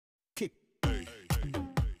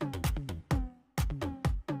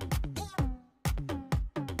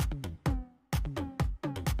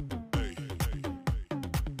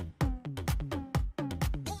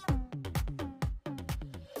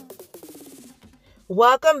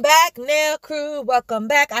Welcome back, nail crew. Welcome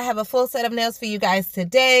back. I have a full set of nails for you guys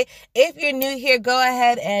today. If you're new here, go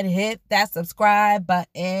ahead and hit that subscribe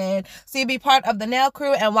button so you be part of the nail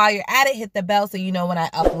crew. And while you're at it, hit the bell so you know when I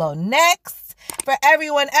upload next. For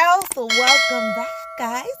everyone else, welcome back,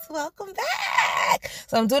 guys. Welcome back.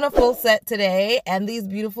 So I'm doing a full set today, and these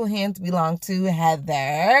beautiful hands belong to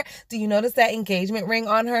Heather. Do you notice that engagement ring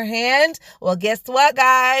on her hand? Well, guess what,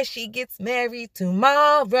 guys? She gets married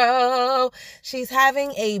tomorrow. She's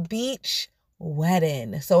having a beach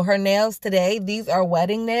wedding. So her nails today, these are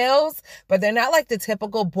wedding nails, but they're not like the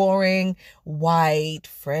typical boring white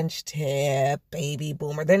French tip baby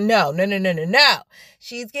boomer. They're no.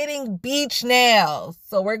 She's getting beach nails.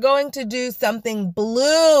 So we're going to do something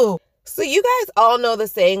blue. So you guys all know the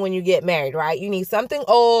saying when you get married, right? You need something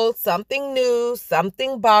old, something new,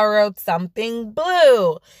 something borrowed, something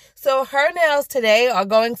blue. So her nails today are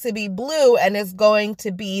going to be blue, and it's going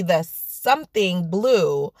to be the something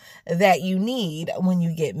blue that you need when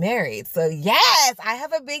you get married. So yes, I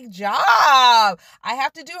have a big job. I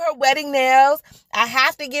have to do her wedding nails. I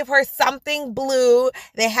have to give her something blue.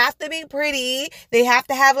 They have to be pretty. They have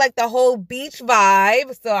to have like the whole beach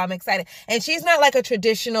vibe. So I'm excited. And she's not like a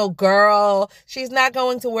traditional girl. She's not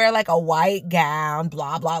going to wear like a white gown,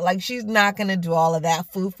 blah, blah. Like she's not going to do all of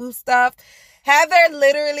that foo-foo stuff. Heather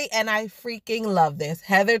literally, and I freaking love this.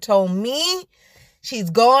 Heather told me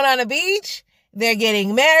she's going on a beach, they're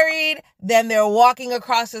getting married, then they're walking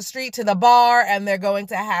across the street to the bar, and they're going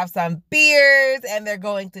to have some beers, and they're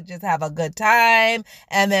going to just have a good time,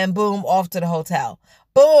 and then boom, off to the hotel.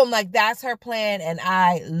 Boom, like that's her plan, and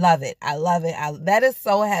I love it. I love it. That is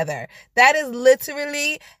so Heather. That is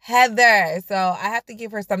literally Heather. So I have to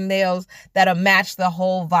give her some nails that'll match the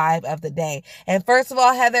whole vibe of the day. And first of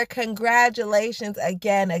all, Heather, congratulations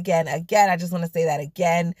again. I just want to say that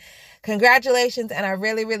again. Congratulations, and I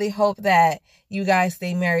really, really hope that you guys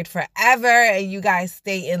stay married forever and you guys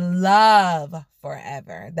stay in love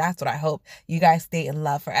forever. That's what I hope. You guys stay in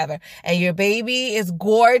love forever. And your baby is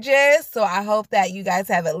gorgeous, so I hope that you guys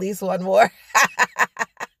have at least one more.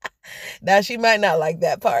 Now, she might not like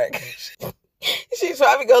that part. She's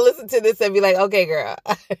probably going to listen to this and be like, okay, girl,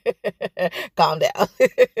 calm down.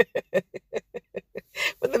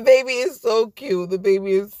 But the baby is so cute. The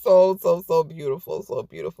baby is so beautiful. So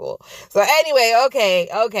beautiful. So anyway,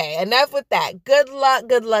 okay. Enough with that. Good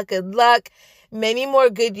luck. Many more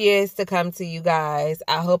good years to come to you guys.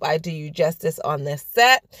 I hope I do you justice on this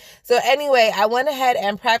set. So anyway, I went ahead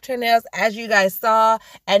and prepped her nails as you guys saw.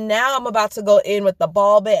 And now I'm about to go in with the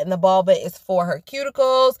ball bit. And the ball bit is for her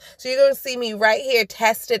cuticles. So you're going to see me right here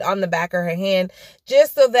test it on the back of her hand,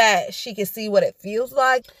 just so that she can see what it feels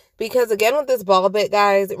like. Because again, with this ball bit,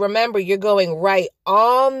 guys, remember, you're going right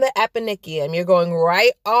on the eponychium. You're going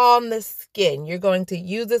right on the skin. You're going to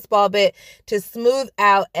use this ball bit to smooth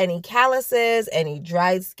out any calluses, any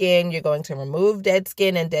dried skin. You're going to remove dead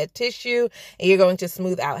skin and dead tissue, and you're going to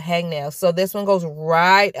smooth out hangnails. So this one goes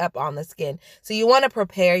right up on the skin. So you want to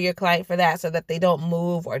prepare your client for that so that they don't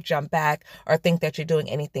move or jump back or think that you're doing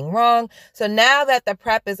anything wrong. So now that the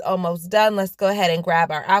prep is almost done, let's go ahead and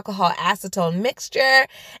grab our alcohol acetone mixture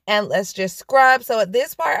and let's just scrub. So at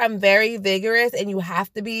this part, I'm very vigorous, and you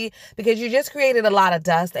have to be, because you just created a lot of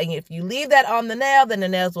dust, and if you leave that on the nail, then the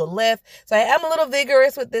nails will lift. So I am a little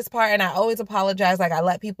vigorous with this part, and I always apologize. Like, I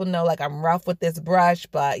let people know, like, I'm rough with this brush,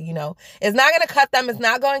 but you know, it's not going to cut them. It's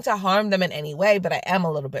not going to harm them in any way, but I am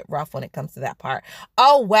a little bit rough when it comes to that part.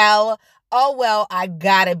 Oh well, I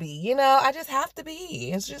gotta be, you know, I just have to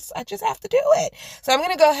be. I just have to do it. So I'm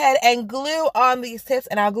going to go ahead and glue on these tips,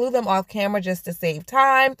 and I'll glue them off camera just to save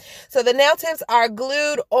time. So the nail tips are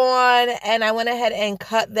glued on, and I went ahead and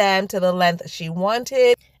cut them to the length she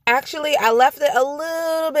wanted. Actually, I left it a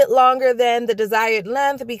little bit longer than the desired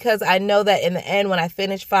length because I know that in the end, when I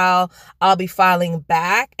finish file, I'll be filing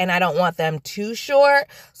back and I don't want them too short.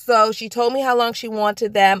 So she told me how long she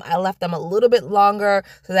wanted them. I left them a little bit longer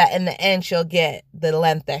so that in the end, she'll get the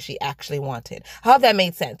length that she actually wanted. I hope that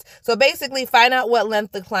made sense. So basically, find out what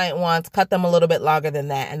length the client wants, cut them a little bit longer than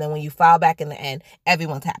that. And then when you file back in the end,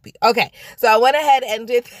 everyone's happy. Okay, so I went ahead and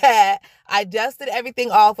did that. I dusted everything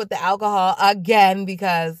off with the alcohol again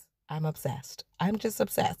because I'm obsessed. I'm just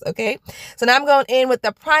obsessed, okay? So now I'm going in with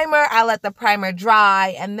the primer. I let the primer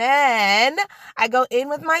dry, and then I go in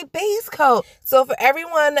with my base coat. So for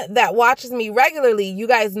everyone that watches me regularly, you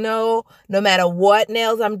guys know no matter what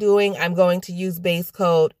nails I'm doing, I'm going to use base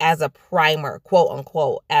coat as a primer, quote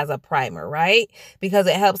unquote, as a primer, right? Because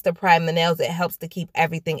it helps to prime the nails. It helps to keep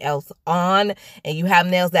everything else on, and you have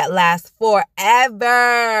nails that last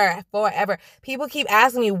forever. People keep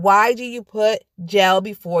asking me, why do you put gel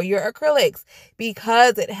before your acrylics?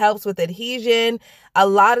 because it helps with adhesion. A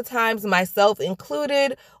lot of times, myself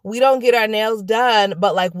included, we don't get our nails done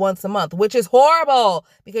but like once a month, which is horrible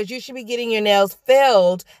because you should be getting your nails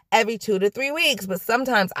filled every 2 to 3 weeks. But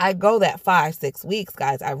sometimes I go that 5, 6 weeks,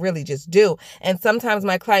 guys. I really just do. And sometimes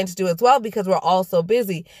my clients do as well because we're all so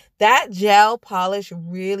busy. That gel polish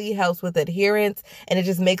really helps with adherence, and it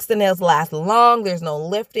just makes the nails last long. There's no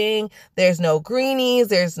lifting. There's no greenies.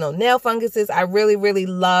 There's no nail funguses. I really, really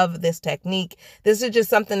love this technique. This is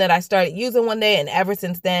just something that I started using one day, and ever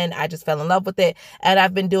since then, I just fell in love with it, and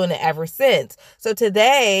I've been doing it ever since. So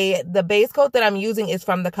today, the base coat that I'm using is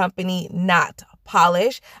from the company Not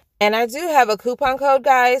Polish. And I do have a coupon code,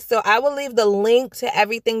 guys, so I will leave the link to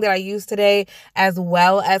everything that I use today as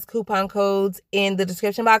well as coupon codes in the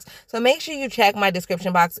description box. So make sure you check my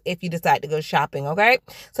description box if you decide to go shopping, okay?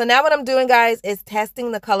 So now what I'm doing, guys, is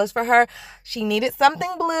testing the colors for her. She needed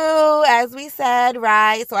something blue, as we said,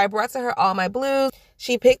 right? So I brought to her all my blues.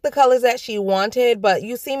 She picked the colors that she wanted, but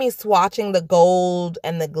you see me swatching the gold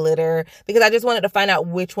and the glitter because I just wanted to find out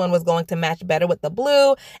which one was going to match better with the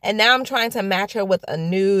blue. And now I'm trying to match her with a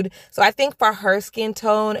nude. So I think for her skin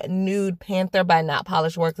tone, Nude Panther by Not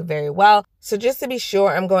Polish works very well. So just to be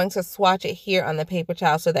sure, I'm going to swatch it here on the paper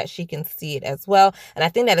towel so that she can see it as well. And I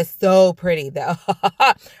think that is so pretty though.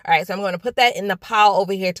 All right, so I'm going to put that in the pile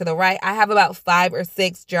over here to the right. I have about 5 or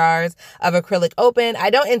 6 jars of acrylic open. I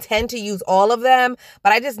don't intend to use all of them,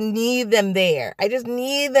 but I just need them there. I just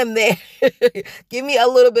need them there. Give me a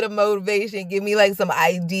little bit of motivation. Give me like some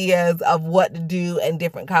ideas of what to do and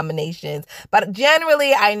different combinations. But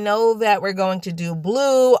generally, I know that we're going to do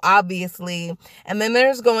blue, obviously. And then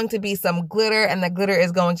there's going to be some glitter, and the glitter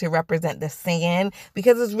is going to represent the sand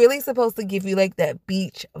because it's really supposed to give you like that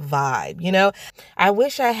beach vibe, you know? I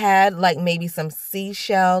wish I had like maybe some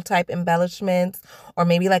seashell type embellishments, or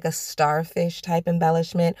maybe like a starfish type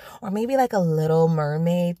embellishment, or maybe like a little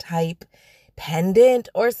mermaid type pendant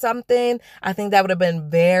or something. I think that would have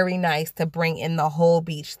been very nice to bring in the whole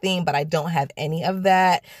beach theme, but I don't have any of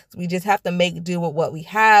that. So we just have to make do with what we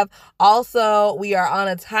have. Also, we are on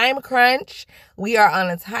a time crunch. We are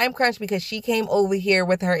on a time crunch because she came over here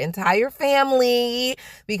with her entire family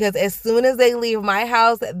because as soon as they leave my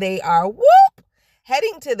house, they are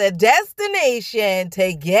heading to the destination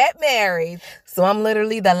to get married. So I'm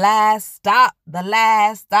literally the last stop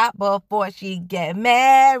before she get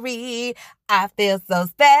married. I feel so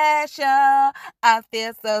special. I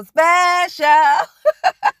feel so special.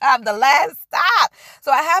 I'm the last stop.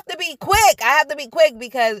 So I have to be quick. I have to be quick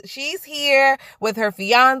because she's here with her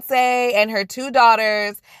fiance and her 2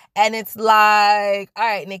 daughters. And it's like, all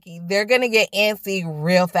right, Nikki, they're going to get antsy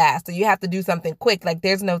real fast. So you have to do something quick. Like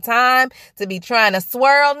there's no time to be trying to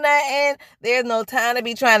swirl nothing. There's no time to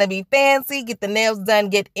be trying to be fancy. Get the nails done,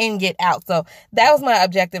 get in, get out. So that was my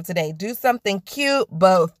objective today. Do something cute,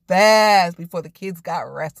 but fast before the kids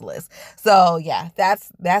got restless. So yeah,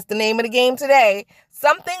 that's the name of the game today.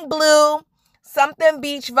 Something blue, something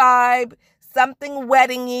beach vibe, something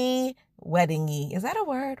wedding-y. Wedding-y. Is that a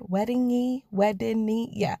word? Wedding-y? Wedding-y?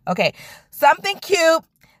 Yeah. Okay. Something cute,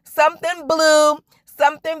 something blue,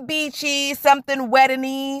 something beachy, something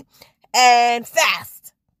wedding-y, and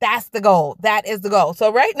fast. That's the goal. That is the goal.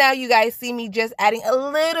 So right now, you guys see me just adding a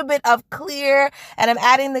little bit of clear, and I'm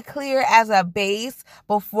adding the clear as a base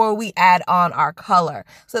before we add on our color.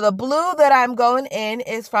 So the blue that I'm going in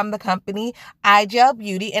is from the company Igel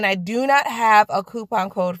Beauty, and I do not have a coupon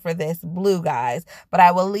code for this blue, guys, but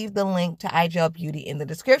I will leave the link to Igel Beauty in the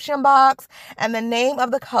description box. And the name of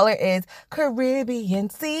the color is Caribbean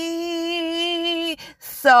Sea.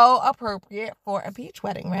 So appropriate for a beach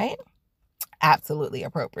wedding, right? Absolutely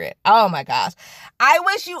appropriate. Oh my gosh. I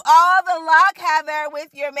wish you all the luck, Heather, with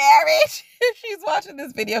your marriage. If she's watching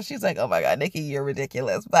this video, she's like, oh my God, Nikki, you're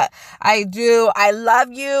ridiculous. But I do. I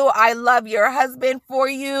love you. I love your husband for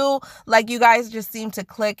you. Like, you guys just seem to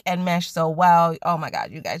click and mesh so well. Oh my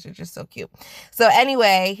God, you guys are just so cute. So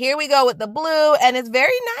anyway, here we go with the blue, and it's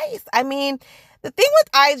very nice. I mean, the thing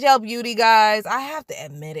with Igel Beauty, guys, I have to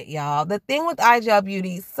admit it, y'all. The thing with Igel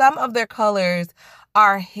Beauty, some of their colors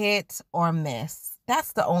are hit or miss.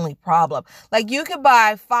 That's the only problem. Like, you could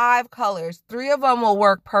buy 5 colors. 3 of them will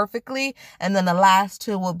work perfectly, and then the last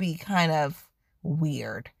 2 will be kind of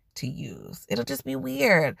weird to use. It'll just be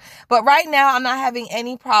weird. But right now, I'm not having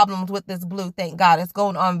any problems with this blue. Thank God. It's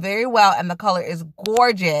going on very well, and the color is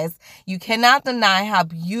gorgeous. You cannot deny how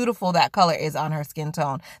beautiful that color is on her skin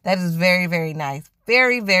tone. That is very, very nice.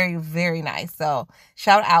 Very, very, very nice. So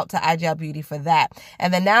shout out to Igel Beauty for that.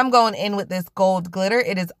 And then now I'm going in with this gold glitter.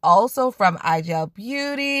 It is also from Igel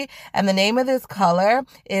Beauty. And the name of this color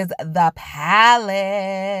is The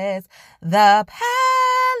Palace. The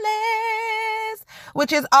Palace.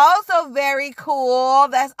 which is also very cool.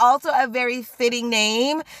 That's also a very fitting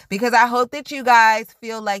name because I hope that you guys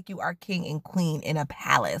feel like you are king and queen in a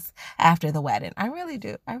palace after the wedding. I really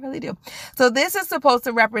do. I really do. So this is supposed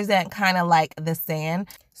to represent kind of like the sand.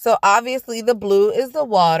 So obviously the blue is the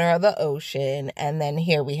water, the ocean, and then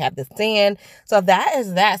here we have the sand. So that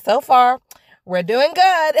is that. So far, we're doing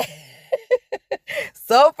good.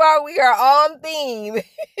 So far, we are on theme.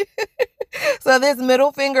 So this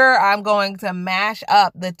middle finger, I'm going to mash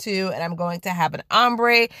up the two and I'm going to have an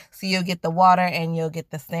ombre. So you'll get the water and you'll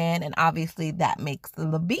get the sand. And obviously that makes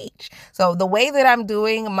the beach. So the way that I'm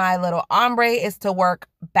doing my little ombre is to work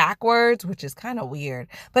backwards, which is kind of weird,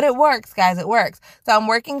 but it works, guys. It works. So I'm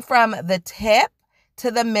working from the tip to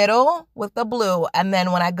the middle with the blue, and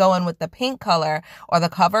then when I go in with the pink color or the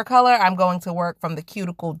cover color, I'm going to work from the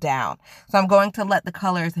cuticle down. So I'm going to let the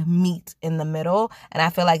colors meet in the middle, and I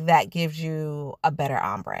feel like that gives you a better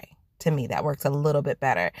ombre. To me, that works a little bit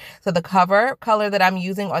better. So the cover color that I'm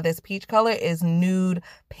using, or this peach color, is Nude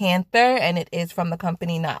Panther, and it is from the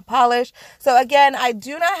company Not Polished. So again, I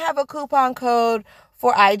do not have a coupon code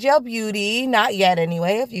for Igel Beauty, not yet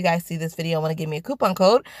anyway. If you guys see this video and want to give me a coupon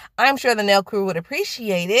code, I'm sure the nail crew would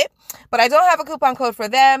appreciate it. But I don't have a coupon code for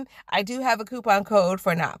them. I do have a coupon code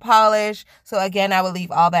for Not Polished. So again, I will leave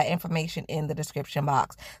all that information in the description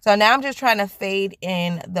box. So now I'm just trying to fade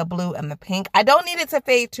in the blue and the pink. I don't need it to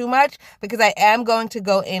fade too much because I am going to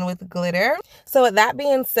go in with glitter. So with that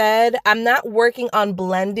being said, I'm not working on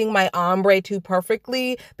blending my ombre too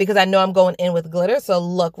perfectly because I know I'm going in with glitter. So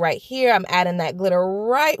look right here, I'm adding that glitter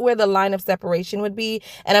right where the line of separation would be,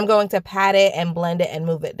 and I'm going to pat it and blend it and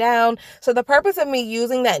move it down. So the purpose of me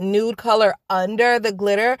using that nude color under the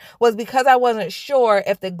glitter was because I wasn't sure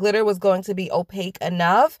if the glitter was going to be opaque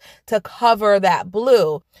enough to cover that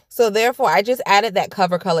blue. So therefore, I just added that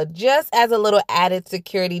cover color just as a little added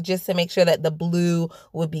security, just to make sure that the blue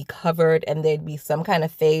would be covered and there'd be some kind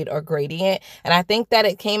of fade or gradient. And I think that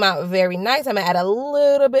it came out very nice. I'm gonna add a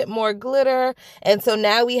little bit more glitter. And so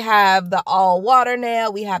now we have the all water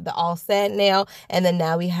nail, we have the all sand nail, and then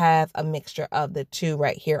now we have a mixture of the two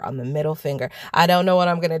right here on the middle finger. I don't know what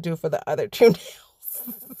I'm gonna do for the other two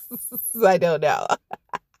nails. I don't know.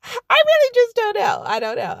 I really just don't know. I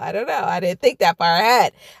don't know. I didn't think that far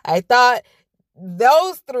ahead. I thought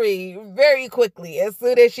those three very quickly. As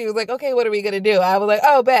soon as she was like, okay, what are we going to do? I was like,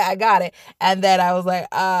 oh, bet, I got it. And then I was like,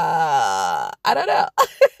 I don't know.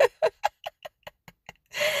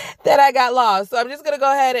 Then I got lost. So I'm just going to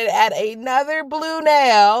go ahead and add another blue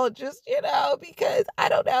nail, just, because I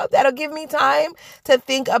don't know. That'll give me time to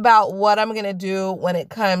think about what I'm going to do when it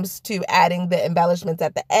comes to adding the embellishments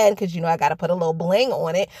at the end, because, I got to put a little bling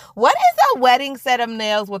on it. What is a wedding set of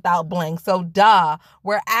nails without bling? So duh,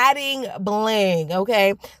 we're adding bling,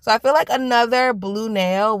 okay? So I feel like another blue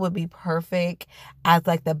nail would be perfect as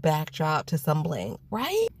like the backdrop to some bling,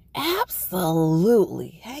 right?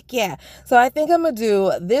 Absolutely. Heck yeah. So I think I'm going to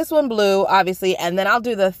do this one blue, obviously, and then I'll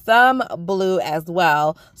do the thumb blue as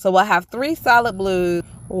well. So we'll have 3 solid blues,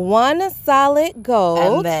 1 solid gold,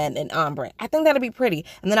 and then an ombre. I think that'll be pretty.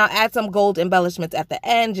 And then I'll add some gold embellishments at the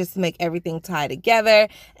end just to make everything tie together.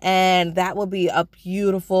 And that will be a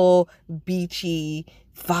beautiful beachy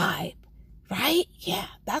vibe. Right? Yeah,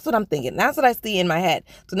 that's what I'm thinking. That's what I see in my head.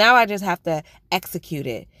 So now I just have to execute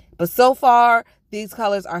it. But so far, these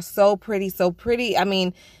colors are so pretty, so pretty. I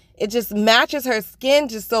mean, it just matches her skin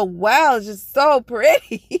just so well. It's just so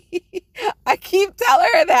pretty. I keep telling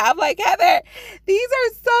her that. I'm like, Heather, these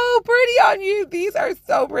are so pretty on you. These are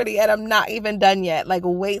so pretty. And I'm not even done yet. Like,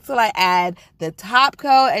 wait till I add the top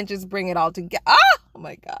coat and just bring it all together. Oh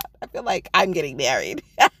my God. I feel like I'm getting married.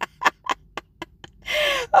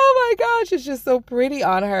 Oh my gosh, it's just so pretty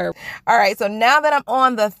on her. All right, so now that I'm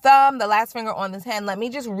on the thumb, the last finger on this hand, let me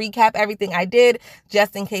just recap everything I did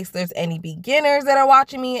just in case there's any beginners that are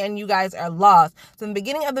watching me and you guys are lost. So in the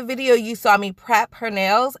beginning of the video, you saw me prep her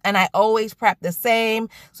nails, and I always prep the same.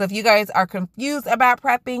 So if you guys are confused about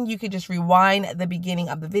prepping, you could just rewind the beginning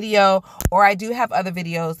of the video, or I do have other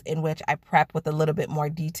videos in which I prep with a little bit more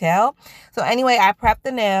detail. So anyway, I prepped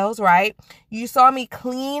the nails, right? You saw me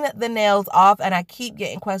clean the nails off, and I keep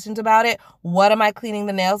getting questions about it. What am I cleaning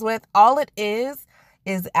the nails with? All it is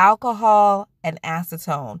alcohol and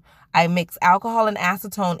acetone. I mix alcohol and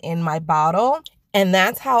acetone in my bottle, and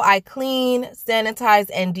that's how I clean,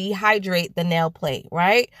 sanitize, and dehydrate the nail plate,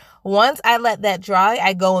 right? Once I let that dry,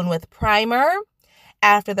 I go in with primer.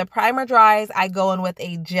 After the primer dries, I go in with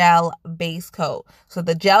a gel base coat. So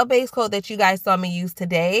the gel base coat that you guys saw me use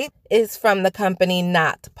today is from the company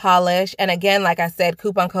Not Polished. And again, like I said,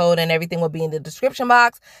 coupon code and everything will be in the description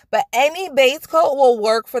box. But any base coat will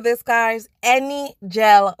work for this, guys. any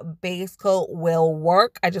gel base coat will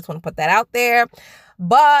work. I just want to put that out there.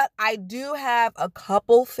 But I do have a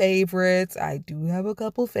couple favorites. I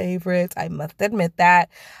must admit that.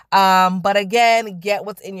 But again, get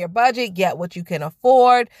what's in your budget, get what you can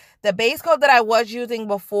afford. The base coat that I was using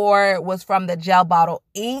before was from the Gel Bottle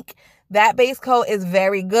Ink. That base coat is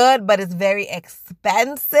very good, but it's very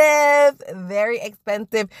expensive. Very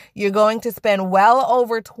expensive. You're going to spend well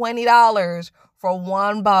over $20 for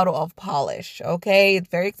one bottle of polish, okay? It's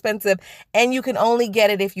very expensive, and you can only get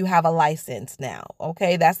it if you have a license now,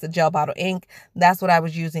 okay? That's the Gel Bottle Ink. That's what I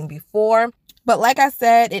was using before. But like I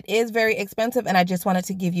said, it is very expensive, and I just wanted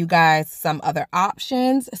to give you guys some other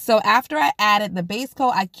options. So after I added the base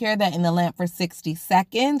coat, I cured that in the lamp for 60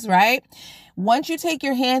 seconds, right? Once you take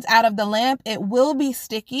your hands out of the lamp, it will be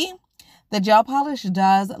sticky. The gel polish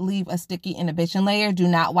does leave a sticky inhibition layer. Do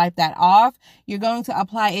not wipe that off. You're going to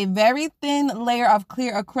apply a very thin layer of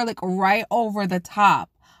clear acrylic right over the top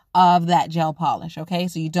of that gel polish, okay?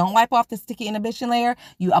 So you don't wipe off the sticky inhibition layer.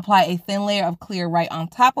 You apply a thin layer of clear right on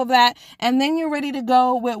top of that, and then you're ready to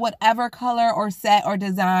go with whatever color or set or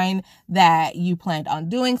design that you planned on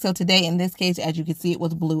doing. So today, in this case, as you can see, it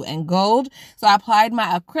was blue and gold. So I applied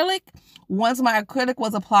my acrylic. Once my acrylic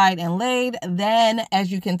was applied and laid, then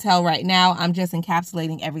as you can tell right now, I'm just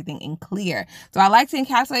encapsulating everything in clear. So I like to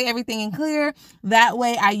encapsulate everything in clear. That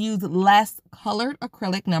way I use less colored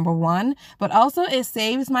acrylic, number one, but also it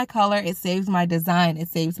saves my color, it saves my design, it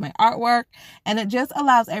saves my artwork, and it just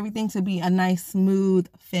allows everything to be a nice smooth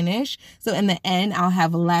finish. So in the end, I'll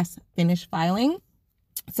have less finish filing.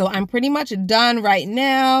 So I'm pretty much done right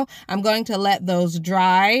now. I'm going to let those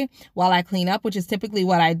dry while I clean up, which is typically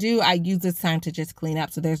what I do. I use this time to just clean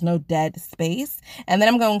up so there's no dead space. And then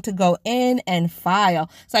I'm going to go in and file.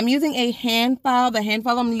 So I'm using a hand file. The hand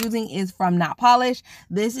file I'm using is from Not Polished.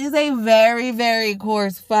 This is a very, very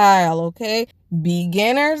coarse file, okay?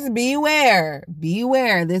 Beginners, beware.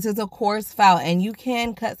 Beware. This is a coarse file, and you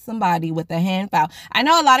can cut somebody with a hand file. I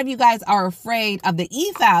know a lot of you guys are afraid of the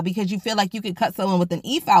e-file because you feel like you could cut someone with an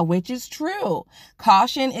e-file, which is true.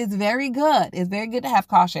 Caution is very good. It's very good to have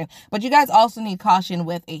caution, but you guys also need caution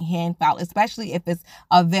with a hand file, especially if it's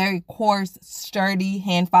a very coarse, sturdy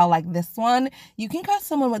hand file like this one. You can cut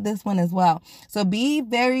someone with this one as well. So be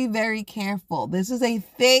very, very careful. This is a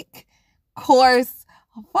thick, coarse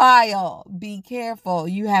file. Be careful.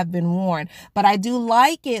 You have been warned. But I do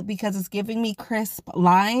like it because it's giving me crisp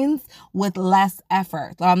lines with less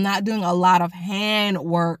effort. So I'm not doing a lot of hand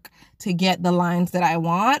work to get the lines that I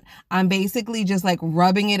want. I'm basically just like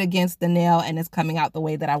rubbing it against the nail and it's coming out the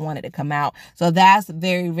way that I want it to come out. So that's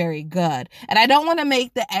very, very good. And I don't want to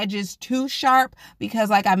make the edges too sharp because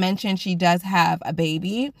like I mentioned, she does have a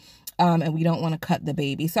baby. And we don't want to cut the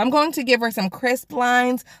baby. So I'm going to give her some crisp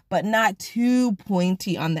lines, but not too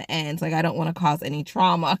pointy on the ends. Like I don't want to cause any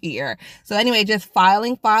trauma here. So anyway, just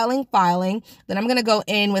filing. Then I'm going to go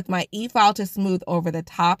in with my e-file to smooth over the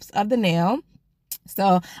tops of the nail.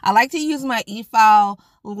 So I like to use my e-file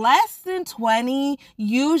less than 20,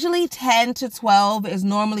 usually 10 to 12 is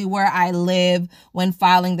normally where I live when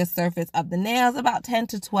filing the surface of the nails. About 10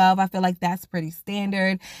 to 12, I feel like that's pretty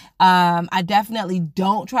standard. I definitely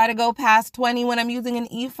don't try to go past 20 when I'm using an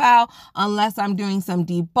e-file unless I'm doing some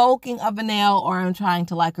debulking of a nail or I'm trying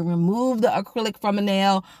to like remove the acrylic from a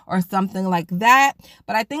nail or something like that.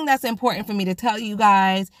 But I think that's important for me to tell you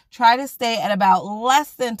guys. Try to stay at about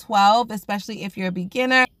less than 12, especially if you're a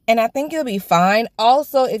beginner. And I think you'll be fine.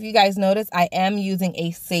 Also, if you guys notice, I am using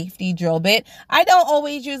a safety drill bit. I don't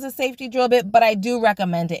always use a safety drill bit, but I do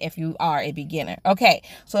recommend it if you are a beginner. Okay,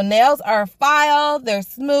 so nails are filed. They're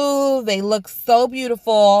smooth. They look so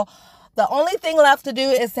beautiful. The only thing left to do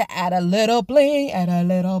is to add a little bling, add a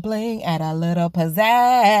little bling, add a little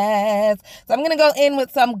pizzazz. So I'm going to go in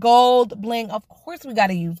with some gold bling. Of course, we got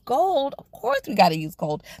to use gold. Of course, we got to use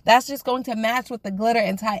gold. That's just going to match with the glitter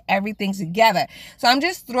and tie everything together. So I'm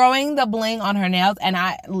just throwing the bling on her nails. And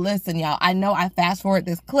listen, y'all, I know I fast forward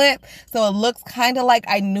this clip. So it looks kind of like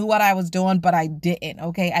I knew what I was doing, but I didn't.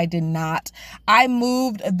 Okay, I did not. I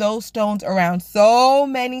moved those stones around so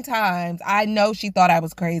many times. I know she thought I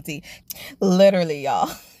was crazy. Literally,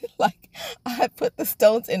 y'all. Like, I put the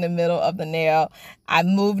stones in the middle of the nail. I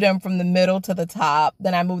moved them from the middle to the top.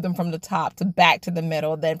 Then I moved them from the top to back to the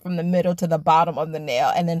middle. Then from the middle to the bottom of the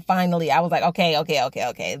nail. And then finally, I was like, okay.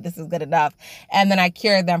 This is good enough. And then I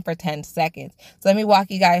cured them for 10 seconds. So let me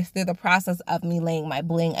walk you guys through the process of me laying my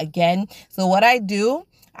bling again. So what I do,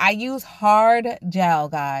 I use hard gel,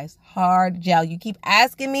 guys. Hard gel. You keep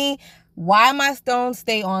asking me why my stones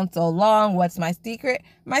stay on so long. What's my secret?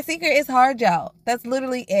 My secret is hard gel. That's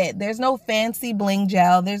literally it. There's no fancy bling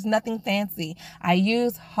gel. There's nothing fancy. I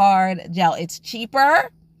use hard gel. It's cheaper.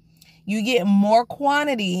 You get more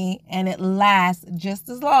quantity and it lasts just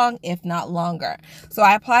as long, if not longer. So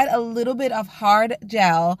I applied a little bit of hard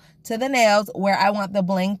gel to the nails where I want the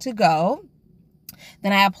bling to go.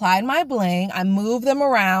 Then I applied my bling. I moved them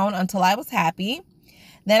around until I was happy.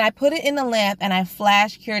 Then I put it in the lamp and I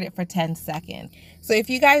flash cured it for 10 seconds. So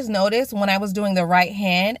if you guys notice, when I was doing the right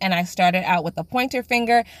hand and I started out with the pointer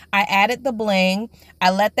finger, I added the bling.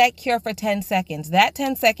 I let that cure for 10 seconds. That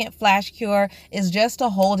 10-second flash cure is just to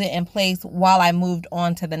hold it in place while I moved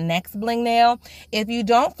on to the next bling nail. If you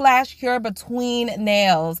don't flash cure between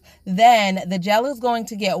nails, then the gel is going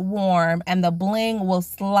to get warm and the bling will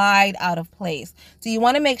slide out of place. So you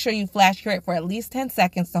want to make sure you flash cure it for at least 10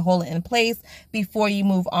 seconds to hold it in place before you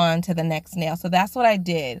move on to the next nail. So that's what I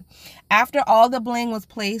did. After all the bling was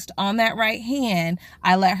placed on that right hand,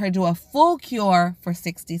 I let her do a full cure for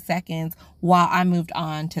 60 seconds while I moved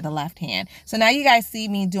on to the left hand. So now you guys see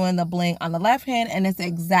me doing the bling on the left hand, and it's the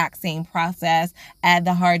exact same process. Add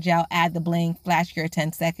the hard gel, add the bling, flash cure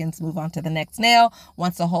 10 seconds, move on to the next nail.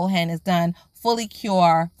 Once the whole hand is done, fully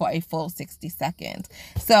cure for a full 60 seconds.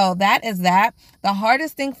 So that is that. The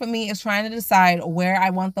hardest thing for me is trying to decide where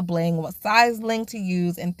I want the bling, what size bling to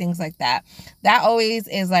use, and things like that. That always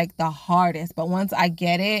is like the hardest, but once I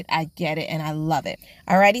get it and I love it.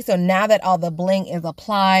 Alrighty, so now that all the bling is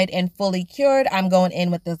applied and fully cured, I'm going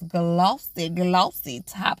in with this glossy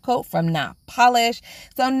top coat from Not Polished.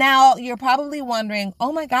 So now you're probably wondering,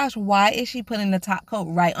 oh my gosh, why is she putting the top coat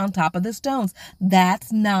right on top of the stones?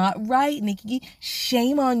 That's not right, Nikki.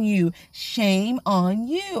 Shame on you. Shame on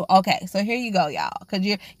you. Okay, so here you go, y'all, because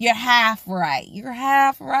you're half right. You're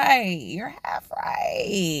half right. You're half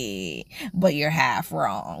right, but you're half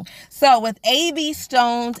wrong. So with AB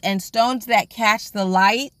stones and stones that catch the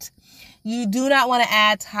light, you do not want to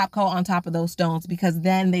add top coat on top of those stones because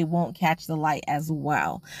then they won't catch the light as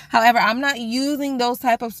well. However, I'm not using those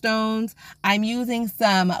type of stones. I'm using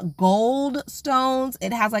some gold stones.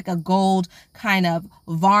 It has like a gold kind of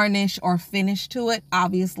varnish or finish to it.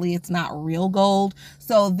 Obviously, it's not real gold.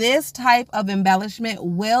 So this type of embellishment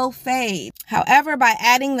will fade. However, by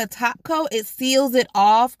adding the top coat, it seals it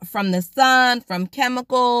off from the sun, from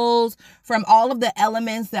chemicals, from all of the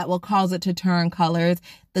elements that will cause it to turn colors.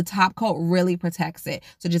 The top coat really protects it.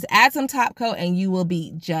 So just add some top coat and you will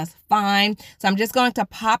be just fine. So I'm just going to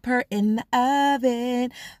pop her in the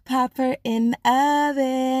oven, pop her in the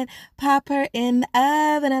oven, pop her in the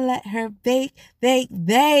oven and let her bake, bake,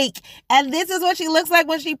 bake. And this is what she looks like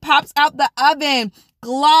when she pops out the oven.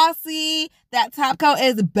 Glossy. That top coat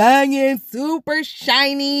is banging, super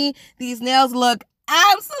shiny. These nails look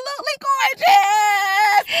absolutely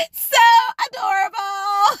gorgeous. So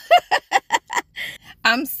adorable.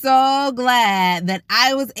 I'm so glad that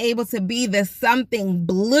I was able to be the something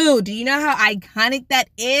blue. Do you know how iconic that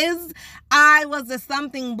is? I was the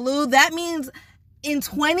something blue. That means in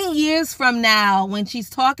 20 years from now, when she's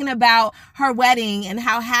talking about her wedding and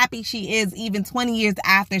how happy she is, even 20 years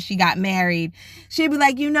after she got married, she'll be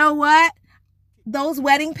like, you know what? Those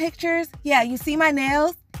wedding pictures, yeah, you see my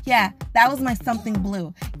nails? Yeah, that was my something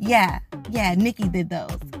blue. Yeah, Nikki did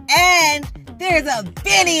those. And there's a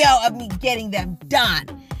video of me getting them done.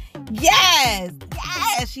 Yes,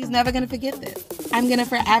 she's never gonna forget this. I'm gonna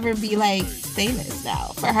forever be like famous now,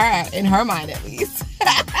 for her, in her mind at least.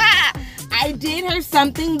 I did her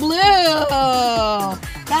something blue.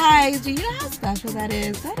 Guys, do you know how special that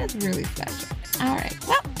is? That is really special. All right,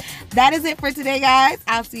 well, that is it for today, guys.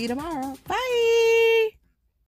 I'll see you tomorrow. Bye.